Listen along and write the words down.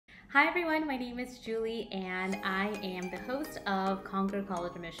Hi everyone, my name is Julie and I am the host of Conquer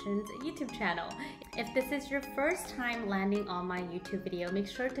College Admissions YouTube channel. If this is your first time landing on my YouTube video, make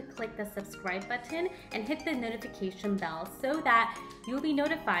sure to click the subscribe button and hit the notification bell so that you'll be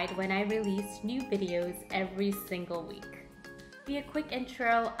notified when I release new videos every single week. Be a quick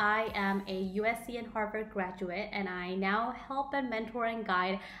intro, I am a USC and Harvard graduate and I now help and mentor and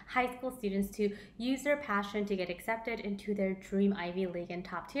guide high school students to use their passion to get accepted into their dream Ivy League and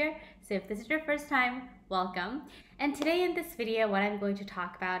top tier. So if this is your first time, welcome. And today in this video, what I'm going to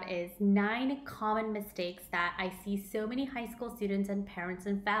talk about is 9 common mistakes that I see so many high school students and parents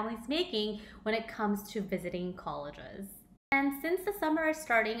and families making when it comes to visiting colleges. And since the summer is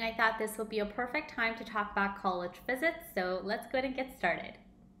starting, I thought this would be a perfect time to talk about college visits, so let's go ahead and get started.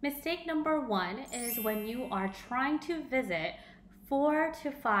 Mistake number 1 is when you are trying to visit 4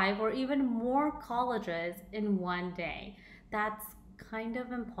 to 5 or even more colleges in one day. That's kind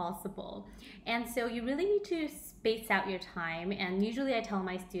of impossible. And so you really need to space out your time, and usually I tell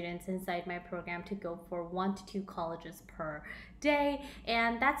my students inside my program to go for 1 to 2 colleges per day,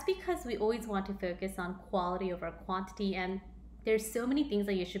 and that's because we always want to focus on quality over quantity, and there's so many things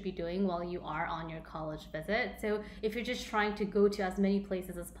that you should be doing while you are on your college visit. So if you're just trying to go to as many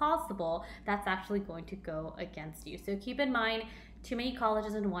places as possible, that's actually going to go against you. So keep in mind, too many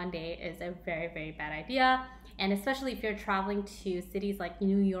colleges in one day is a very, very bad idea. And especially if you're traveling to cities like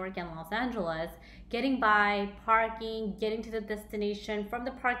New York and Los Angeles, getting by, parking, getting to the destination, from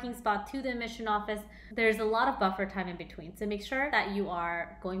the parking spot to the admission office, there's a lot of buffer time in between. So make sure that you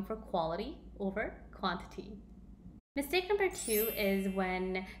are going for quality over quantity. Mistake number 2 is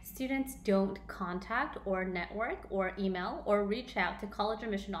when students don't contact or network or email or reach out to college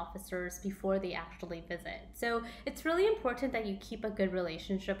admission officers before they actually visit. So it's really important that you keep a good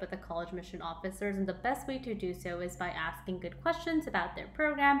relationship with the college admission officers, and the best way to do so is by asking good questions about their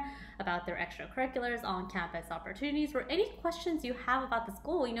program, about their extracurriculars, on-campus opportunities, or any questions you have about the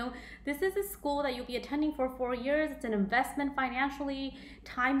school. You know, this is a school that you'll be attending for 4 years. It's an investment financially,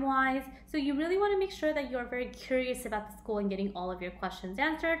 time-wise. So you really want to make sure that you're very curious about the school and getting all of your questions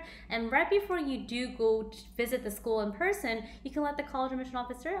answered. And right before you do go to visit the school in person, you can let the college admission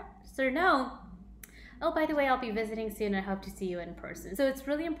officer know, oh, by the way, I'll be visiting soon. I hope to see you in person. So it's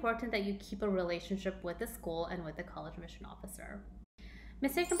really important that you keep a relationship with the school and with the college admission officer.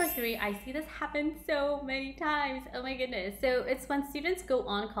 Mistake number 3, I see this happen so many times. Oh my goodness. So it's when students go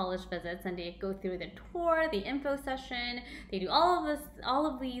on college visits and they go through the tour, the info session, they do all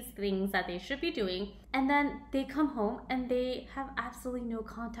of these things that they should be doing, and then they come home and they have absolutely no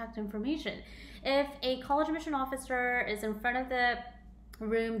contact information. If a college admission officer is in front of the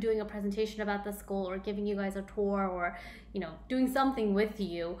room doing a presentation about the school or giving you guys a tour or, doing something with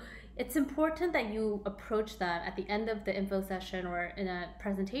you, it's important that you approach them at the end of the info session or in a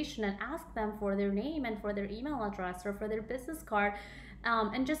presentation and ask them for their name and for their email address or for their business card,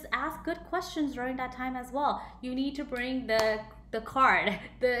 and just ask good questions during that time as well. You need to bring the card,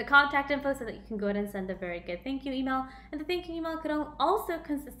 the contact info, so that you can go ahead and send a very good thank you email. And the thank you email could also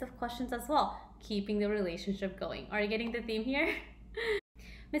consist of questions as well, keeping the relationship going. Are you getting the theme here?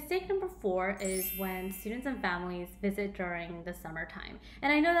 Mistake number 4 is when students and families visit during the summertime.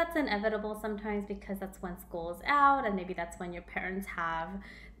 And I know that's inevitable sometimes because that's when school is out and maybe that's when your parents have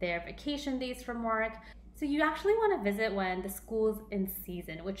their vacation days from work. So you actually want to visit when the school's in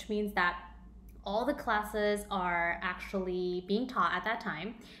season, which means that all the classes are actually being taught at that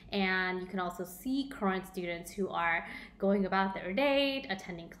time, and you can also see current students who are going about their day,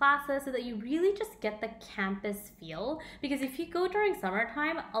 attending classes, so that you really just get the campus feel. Because if you go during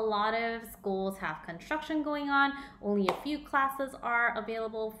summertime, a lot of schools have construction going on, only a few classes are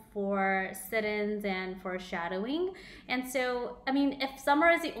available for sit-ins and for shadowing. And so, I mean, if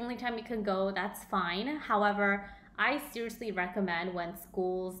summer is the only time you can go, that's fine. However, I seriously recommend when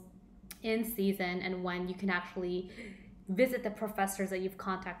school's in season and when you can actually visit the professors that you've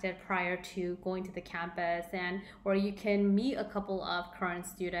contacted prior to going to the campus, or you can meet a couple of current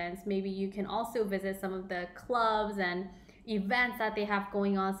students. Maybe you can also visit some of the clubs and events that they have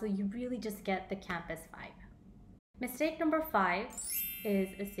going on, so you really just get the campus vibe. Mistake number 5 is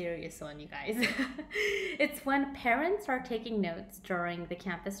a serious one, you guys. It's when parents are taking notes during the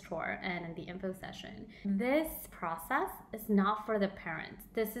campus tour and in the info session. This process is not for the parents.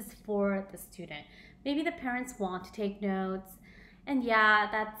 This is for the student. Maybe the parents want to take notes, and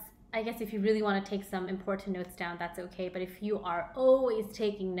yeah, I guess if you really want to take some important notes down, that's okay. But if you are always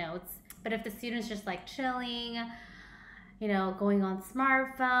taking notes, but if the student's just like chilling, going on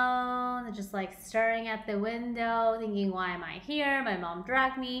smartphone, just like staring at the window, thinking, why am I here? My mom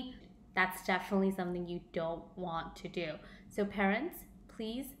dragged me. That's definitely something you don't want to do. So parents,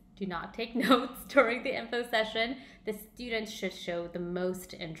 please do not take notes during the info session. The students should show the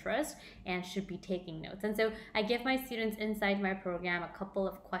most interest and should be taking notes. And so I give my students inside my program a couple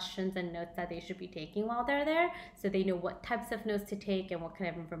of questions and notes that they should be taking while they're there, so they know what types of notes to take and what kind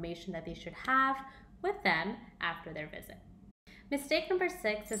of information that they should have with them after their visit. Mistake number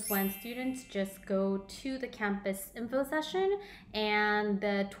 6 is when students just go to the campus info session and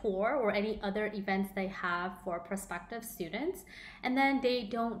the tour or any other events they have for prospective students, and then they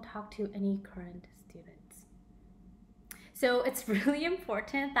don't talk to any current students. So it's really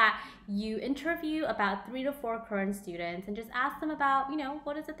important that you interview about 3 to 4 current students and just ask them about,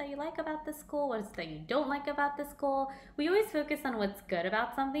 what is it that you like about the school? What is it that you don't like about the school? We always focus on what's good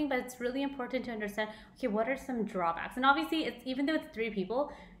about something, but it's really important to understand, okay, what are some drawbacks? And obviously, even though it's 3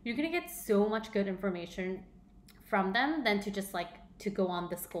 people, you're gonna get so much good information from them than to just to go on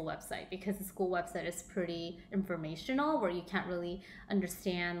the school website, because the school website is pretty informational, where you can't really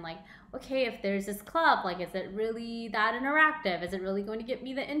understand okay, if there's this club, is it really that interactive? Is it really going to get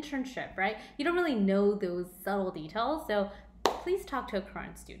me the internship, right? You don't really know those subtle details, so please talk to a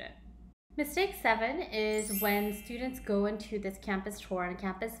current student. Mistake 7 is when students go into this campus tour and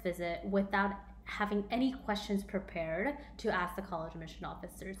campus visit without having any questions prepared to ask the college admission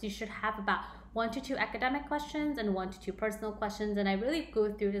officers. You should have about 1 to 2 academic questions and 1 to 2 personal questions. And I really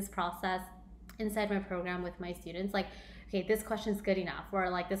go through this process inside my program with my students. Okay, this question's good enough, or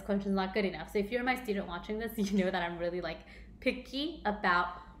this question's not good enough. So if you're my student watching this, you know that I'm really picky about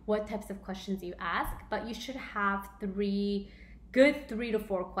what types of questions you ask, but you should have 3 to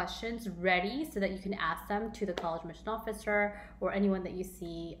 4 questions ready so that you can ask them to the college admission officer or anyone that you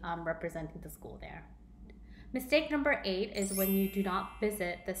see representing the school there. Mistake number 8 is when you do not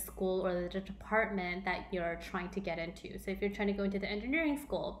visit the school or the department that you're trying to get into. So if you're trying to go into the engineering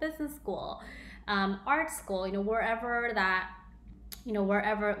school, business school, art school, wherever that,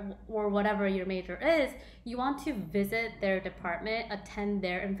 whatever your major is, you want to visit their department, attend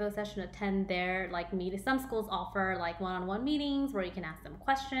their info session, attend their meetings. Some schools offer one-on-one meetings where you can ask them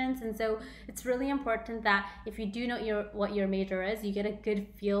questions. And so it's really important that if you do know what your major is, you get a good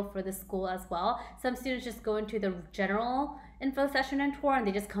feel for the school as well. Some students just go into the general info session and tour and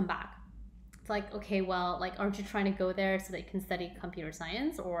they just come back. It's okay, well, aren't you trying to go there so that you can study computer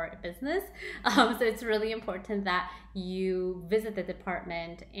science or business? So it's really important that you visit the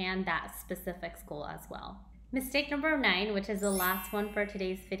department and that specific school as well. Mistake number 9, which is the last one for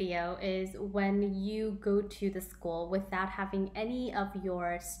today's video, is when you go to the school without having any of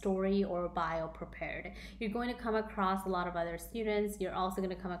your story or bio prepared. You're going to come across a lot of other students. You're also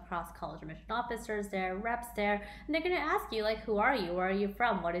going to come across college admission officers there, reps there, and they're going to ask you who are you? Where are you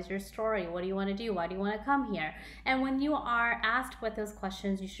from? What is your story? What do you want to do? Why do you want to come here? And when you are asked with those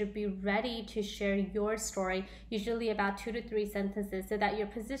questions, you should be ready to share your story, usually about 2 to 3 sentences, so that you're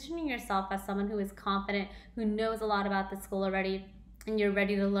positioning yourself as someone who is confident, who knows a lot about the school already, and you're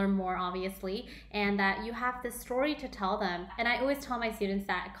ready to learn more, obviously, and that you have this story to tell them. And I always tell my students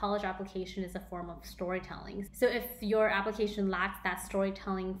that college application is a form of storytelling. So if your application lacks that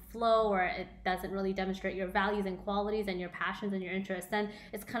storytelling flow, or it doesn't really demonstrate your values and qualities and your passions and your interests, then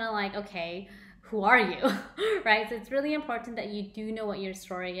it's kind of okay, who are you? Right? So it's really important that you do know what your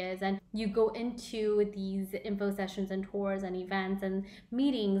story is, and you go into these info sessions and tours and events and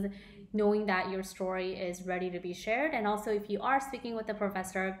meetings knowing that your story is ready to be shared. And also, if you are speaking with a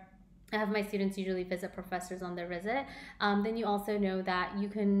professor, I have my students usually visit professors on their visit, then you also know that you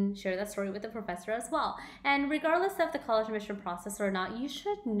can share that story with the professor as well. And regardless of the college admission process or not, you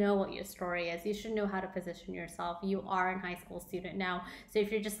should know what your story is. You should know how to position yourself. You are a high school student now. So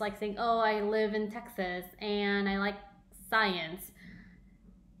if you're just saying, oh, I live in Texas and I like science,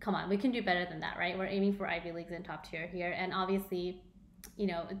 come on, we can do better than that, right? We're aiming for Ivy Leagues and top tier here. And obviously,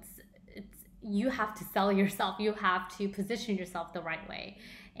 you have to sell yourself. You have to position yourself the right way.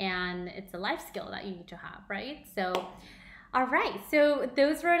 And it's a life skill that you need to have, right? So, all right. So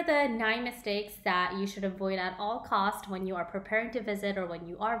those were the 9 mistakes that you should avoid at all costs when you are preparing to visit or when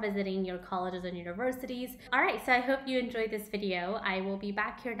you are visiting your colleges and universities. All right. So I hope you enjoyed this video. I will be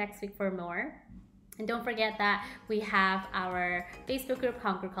back here next week for more. And don't forget that we have our Facebook group,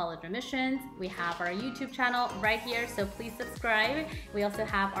 Concord College Admissions. We have our YouTube channel right here, so please subscribe. We also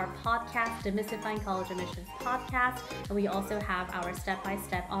have our podcast, Demystifying College Admissions Podcast. And we also have our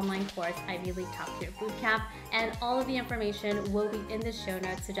step-by-step online course, Ivy League Top Tier Bootcamp. And all of the information will be in the show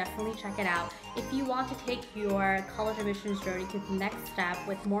notes, so definitely check it out. If you want to take your college admissions journey to the next step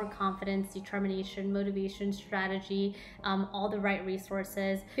with more confidence, determination, motivation, strategy, all the right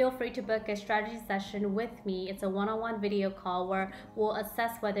resources, feel free to book a strategy session with me. It's a one-on-one video call where we'll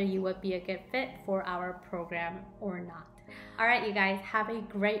assess whether you would be a good fit for our program or not. All right, you guys, have a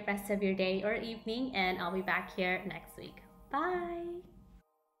great rest of your day or evening, and I'll be back here next week. Bye.